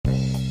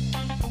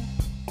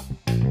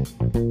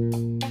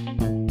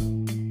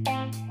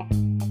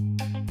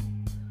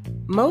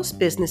Most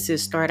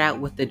businesses start out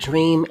with a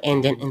dream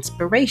and an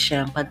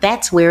inspiration, but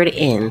that's where it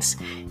ends.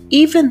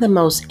 Even the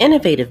most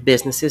innovative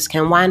businesses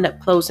can wind up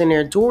closing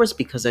their doors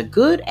because a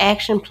good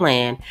action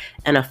plan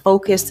and a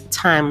focused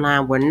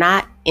timeline were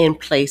not in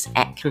place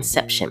at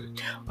conception.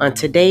 On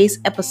today's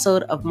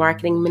episode of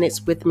Marketing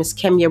Minutes with Ms.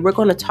 Kemya, we're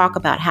going to talk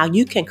about how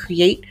you can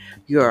create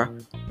your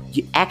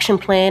action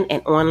plan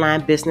and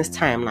online business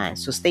timeline.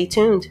 So stay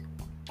tuned.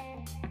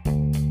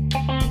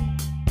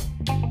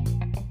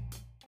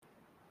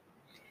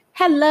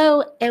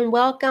 Hello and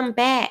welcome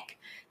back.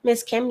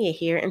 Ms. Kemya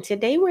here, and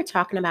today we're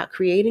talking about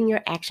creating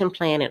your action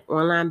plan and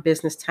online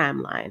business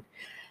timeline.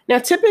 Now,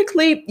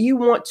 typically you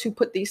want to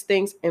put these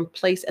things in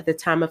place at the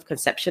time of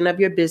conception of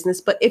your business,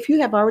 but if you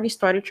have already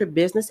started your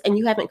business and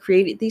you haven't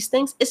created these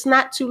things, it's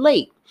not too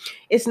late.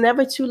 It's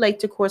never too late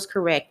to course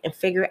correct and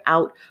figure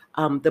out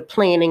the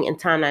planning and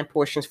timeline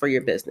portions for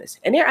your business.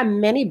 And there are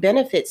many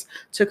benefits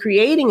to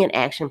creating an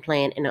action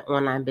plan and an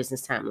online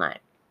business timeline.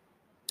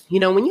 You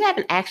know, when you have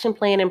an action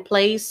plan in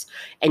place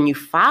and you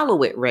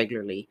follow it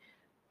regularly,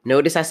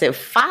 notice I said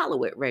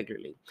follow it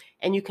regularly,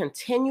 and you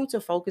continue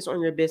to focus on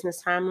your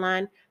business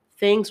timeline,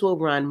 things will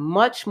run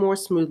much more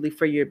smoothly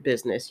for your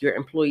business, your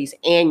employees,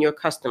 and your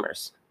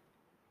customers.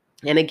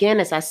 And again,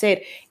 as I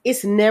said,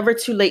 it's never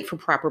too late for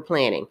proper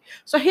planning.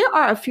 So here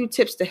are a few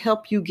tips to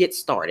help you get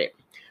started.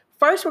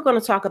 First, we're going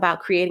to talk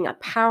about creating a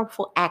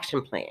powerful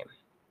action plan.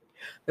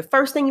 The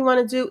first thing you want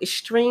to do is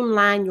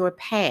streamline your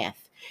path.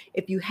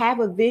 If you have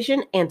a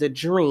vision and a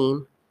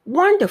dream,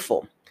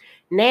 wonderful.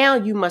 Now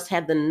you must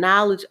have the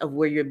knowledge of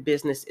where your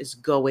business is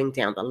going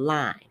down the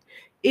line.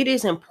 It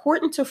is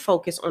important to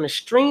focus on a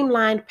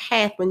streamlined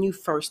path when you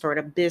first start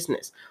a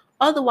business.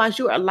 Otherwise,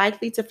 you are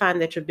likely to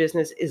find that your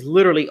business is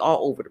literally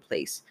all over the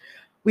place.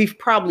 We've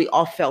probably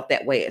all felt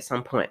that way at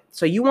some point.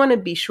 So you want to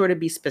be sure to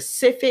be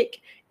specific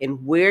in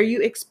where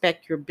you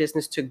expect your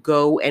business to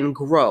go and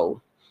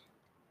grow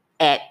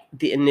at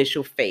the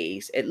initial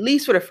phase, at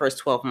least for the first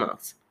 12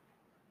 months.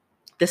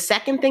 The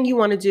second thing you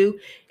want to do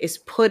is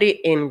put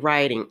it in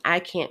writing. I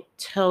can't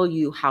tell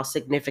you how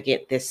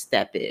significant this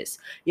step is.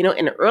 You know,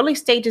 in the early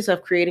stages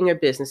of creating a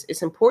business,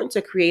 it's important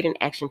to create an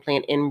action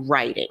plan in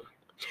writing.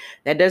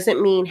 That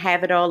doesn't mean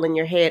have it all in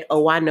your head.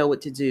 Oh, I know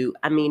what to do.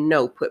 I mean,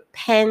 no, put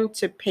pen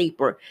to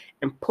paper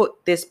and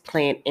put this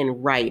plan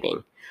in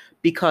writing.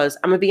 Because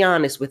I'm going to be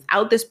honest,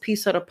 without this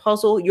piece of the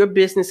puzzle, your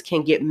business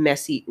can get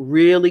messy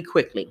really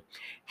quickly.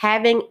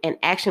 Having an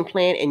action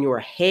plan in your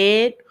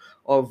head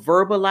or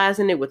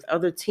verbalizing it with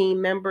other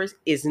team members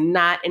is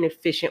not an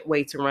efficient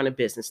way to run a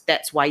business.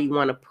 That's why you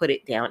want to put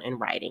it down in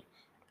writing.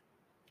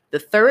 The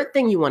third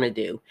thing you want to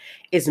do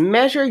is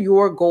measure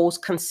your goals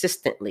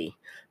consistently.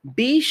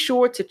 Be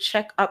sure to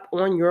check up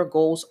on your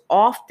goals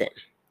often.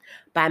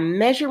 By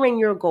measuring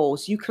your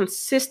goals, you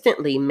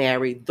consistently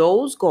marry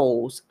those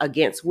goals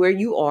against where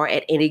you are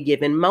at any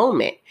given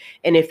moment.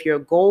 And if your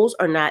goals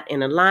are not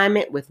in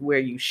alignment with where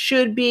you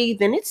should be,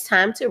 then it's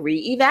time to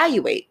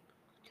reevaluate.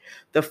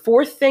 The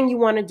fourth thing you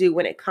want to do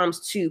when it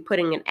comes to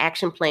putting an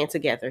action plan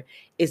together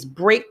is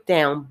break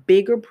down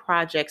bigger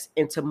projects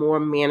into more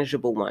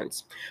manageable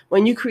ones.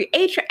 When you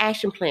create your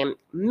action plan,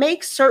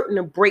 make certain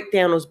to break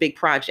down those big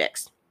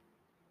projects.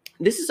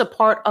 This is a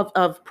part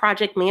of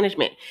project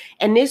management.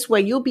 And this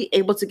way you'll be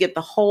able to get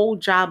the whole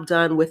job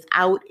done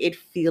without it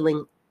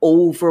feeling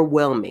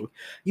overwhelming.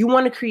 You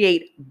want to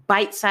create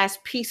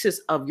bite-sized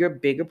pieces of your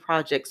bigger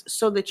projects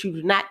so that you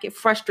do not get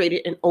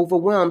frustrated and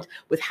overwhelmed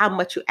with how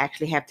much you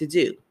actually have to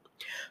do.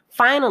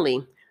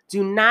 Finally,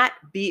 do not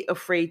be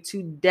afraid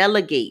to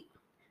delegate.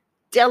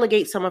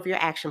 Delegate some of your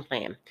action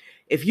plan.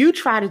 If you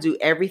try to do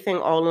everything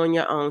all on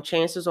your own,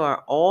 chances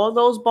are all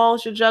those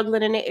balls you're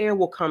juggling in the air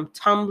will come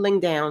tumbling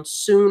down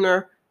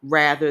sooner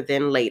rather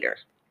than later.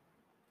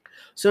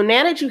 So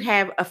now that you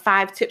have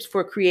 5 tips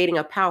for creating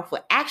a powerful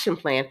action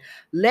plan,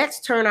 let's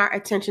turn our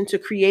attention to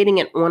creating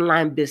an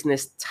online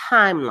business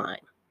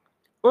timeline.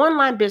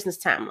 Online business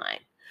timeline.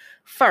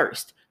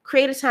 First,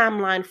 create a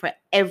timeline for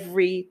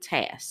every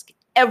task.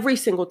 Every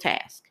single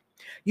task.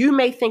 You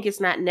may think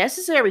it's not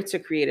necessary to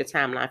create a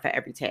timeline for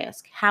every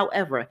task.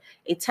 However,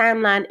 a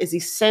timeline is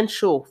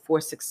essential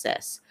for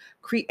success.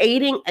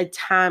 Creating a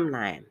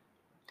timeline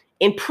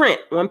in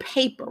print, on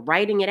paper,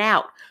 writing it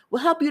out will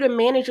help you to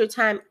manage your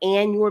time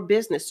and your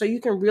business so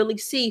you can really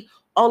see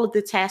all of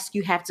the tasks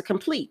you have to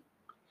complete.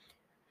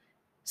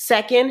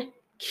 Second,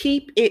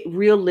 keep it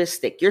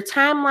realistic. Your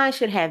timeline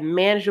should have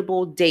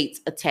manageable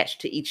dates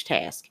attached to each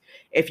task.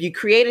 If you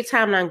create a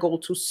timeline goal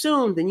too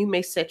soon, then you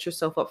may set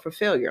yourself up for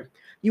failure.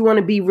 You want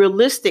to be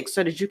realistic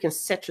so that you can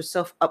set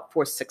yourself up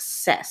for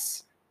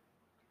success.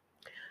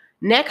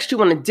 Next, you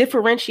want to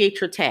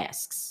differentiate your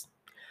tasks.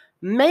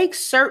 Make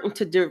certain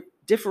to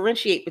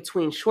differentiate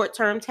between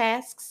short-term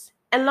tasks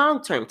and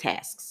long-term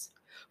tasks.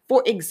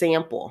 For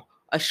example,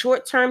 a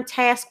short-term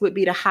task would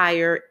be to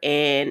hire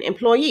an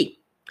employee.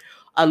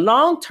 A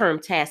long-term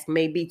task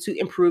may be to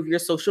improve your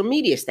social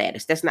media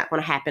status. That's not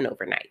going to happen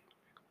overnight.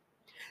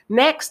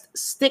 Next,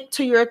 stick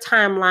to your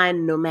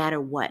timeline no matter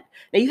what.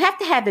 Now, you have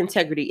to have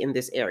integrity in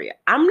this area.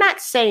 I'm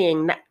not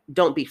saying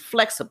don't be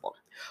flexible.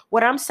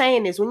 What I'm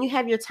saying is when you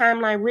have your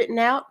timeline written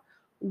out,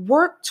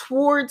 work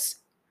towards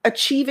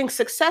achieving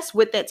success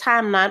with that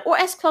timeline or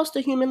as close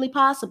to humanly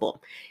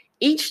possible.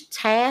 Each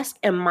task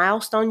and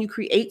milestone you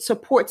create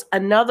supports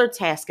another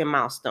task and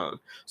milestone.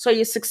 So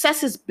your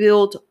successes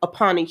build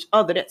upon each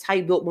other. That's how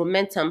you build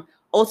momentum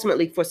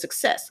ultimately for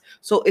success.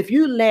 So if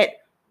you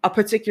let a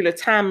particular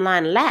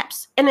timeline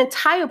lapse, an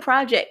entire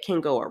project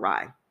can go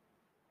awry.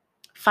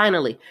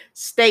 Finally,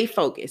 stay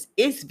focused.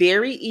 It's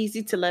very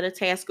easy to let a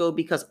task go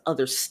because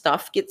other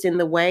stuff gets in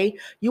the way.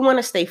 You want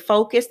to stay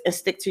focused and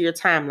stick to your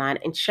timeline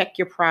and check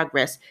your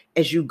progress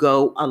as you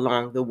go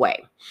along the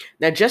way.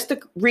 Now, just to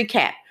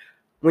recap,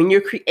 when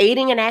you're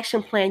creating an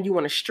action plan, you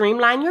want to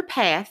streamline your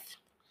path,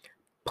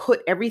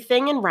 put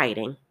everything in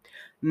writing,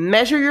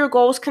 measure your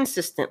goals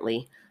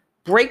consistently,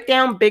 break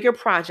down bigger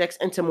projects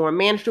into more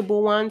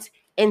manageable ones,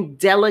 and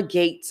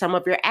delegate some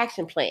of your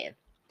action plan.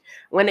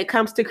 When it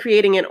comes to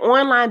creating an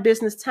online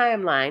business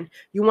timeline,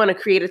 you want to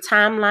create a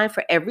timeline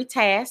for every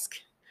task.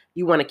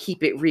 You want to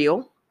keep it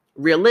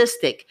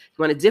realistic.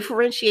 You want to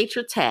differentiate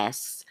your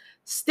tasks,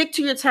 stick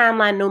to your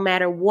timeline no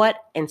matter what,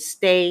 and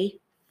stay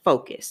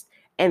focused.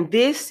 And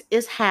this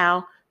is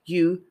how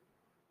you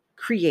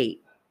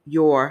create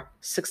your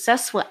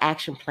successful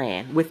action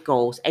plan with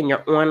goals and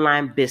your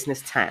online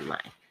business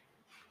timeline.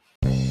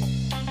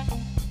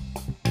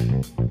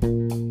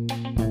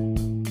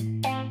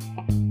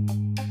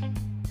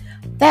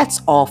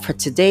 That's all for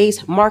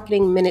today's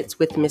Marketing Minutes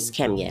with Miss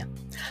Kemya.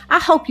 I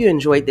hope you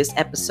enjoyed this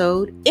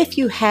episode. If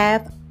you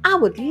have, I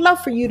would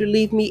love for you to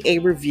leave me a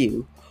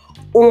review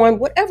on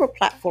whatever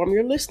platform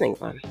you're listening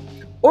on.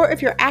 Or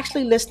if you're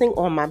actually listening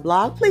on my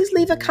blog, please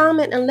leave a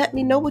comment and let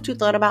me know what you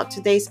thought about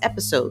today's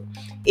episode.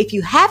 If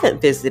you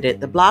haven't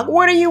visited the blog,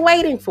 what are you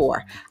waiting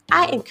for?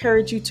 I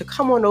encourage you to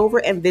come on over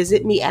and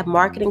visit me at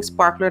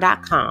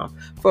marketingsparkler.com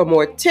for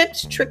more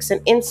tips, tricks,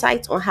 and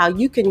insights on how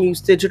you can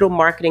use digital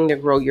marketing to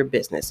grow your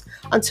business.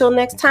 Until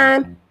next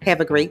time, have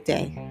a great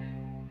day.